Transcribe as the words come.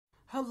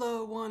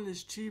Hello everyone,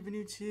 it's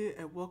Chivanute here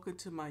and welcome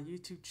to my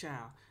YouTube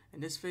channel.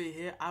 In this video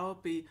here, I will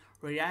be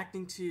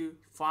reacting to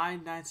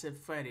Five Nights at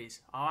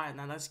Freddy's. Alright,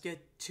 now let's get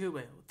to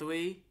it.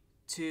 3,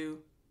 2,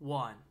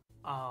 1.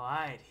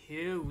 Alright,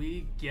 here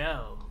we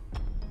go.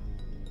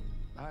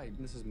 Hi,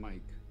 this is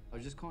Mike. I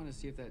was just calling to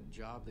see if that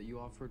job that you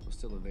offered was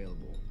still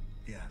available.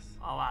 Yes.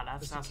 Oh wow, that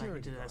The sounds like a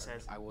security dude that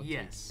guard. says I will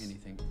yes. take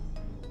anything.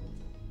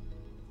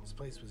 This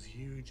place was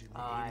huge in the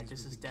Alright, 80s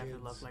this with is the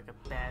definitely kids. look like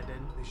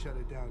abandoned. They shut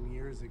it down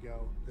years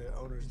ago. The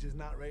owner's just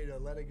not ready to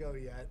let it go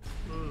yet.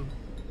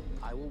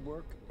 I will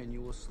work and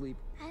you will sleep.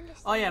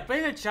 Oh yeah,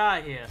 bring a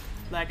child here.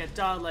 Like a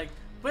dog, like,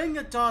 bring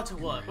a dog to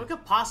work. What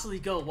could possibly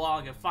go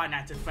wrong at Five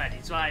Nights at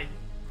Freddy's, right?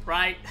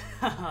 Right?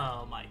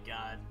 Oh my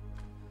god.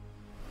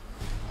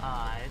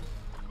 Alright.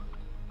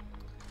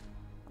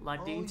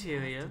 Like the All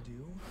interior. you have to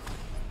do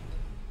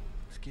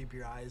is keep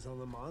your eyes on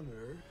the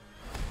monitor.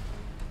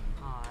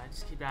 Alright,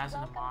 just keep your eyes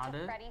on the Welcome monitor.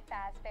 to Freddy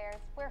Fazbear's,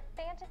 where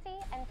fantasy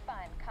and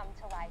fun come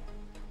to life.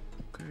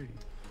 Okay.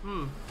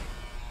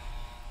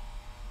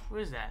 What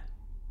is that?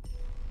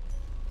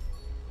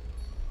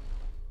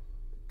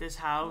 This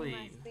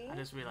Halloween. I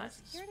just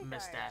realized I just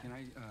missed that. Can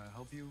I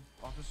help you,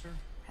 officer?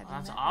 Oh,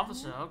 that's an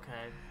officer,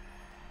 okay.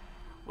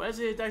 Where's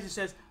the that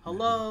says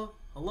hello,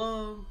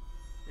 hello?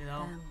 You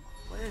know,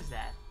 what is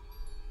that?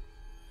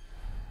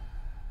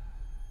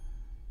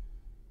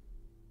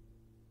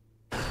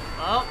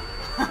 Oh,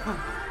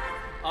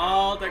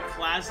 oh, the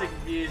classic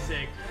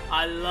music.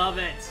 I love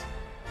it.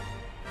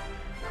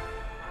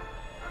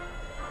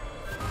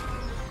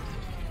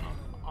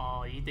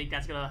 Oh, you think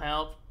that's gonna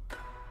help?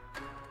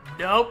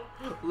 Nope.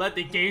 Let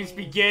the games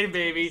begin,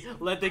 baby.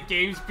 Let the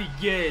games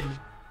begin.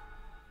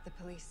 The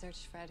police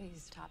searched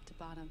Freddy's top to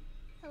bottom.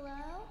 Hello?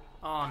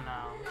 Oh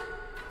no.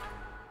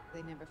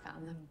 They never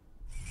found them.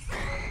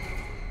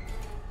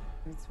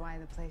 That's why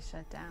the place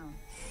shut down.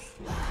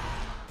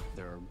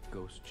 There are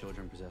ghost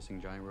children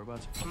possessing giant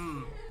robots.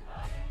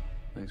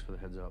 Thanks for the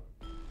heads up.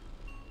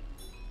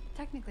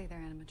 Technically, they're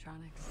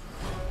animatronics.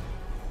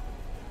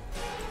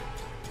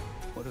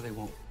 What do they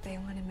want? They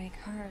want to make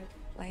her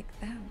like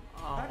them.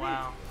 Oh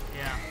wow.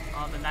 Yeah.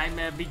 Oh, the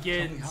nightmare Tell me how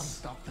to begins.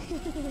 stop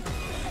them.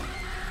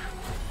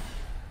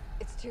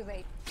 It's too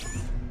late.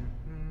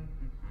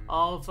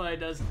 Oh, Freddy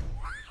does.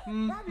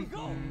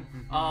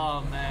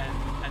 Oh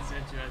man, that's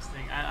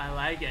interesting. I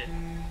like it.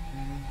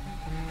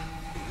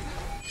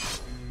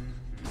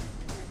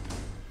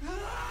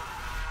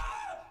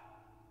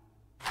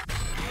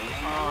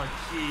 Oh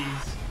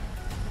jeez.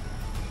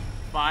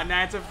 Five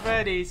Nights at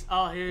Freddy's.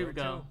 Oh, here we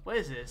go. What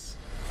is this?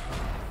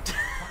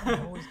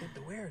 I always get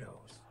the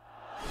weirdos.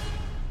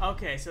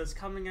 Okay, so it's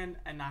coming in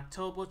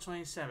October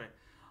 27th.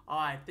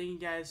 Alright, thank you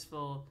guys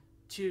for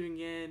tuning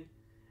in.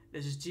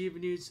 This is G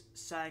News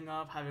signing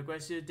off. Have a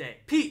great day.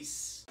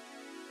 Peace!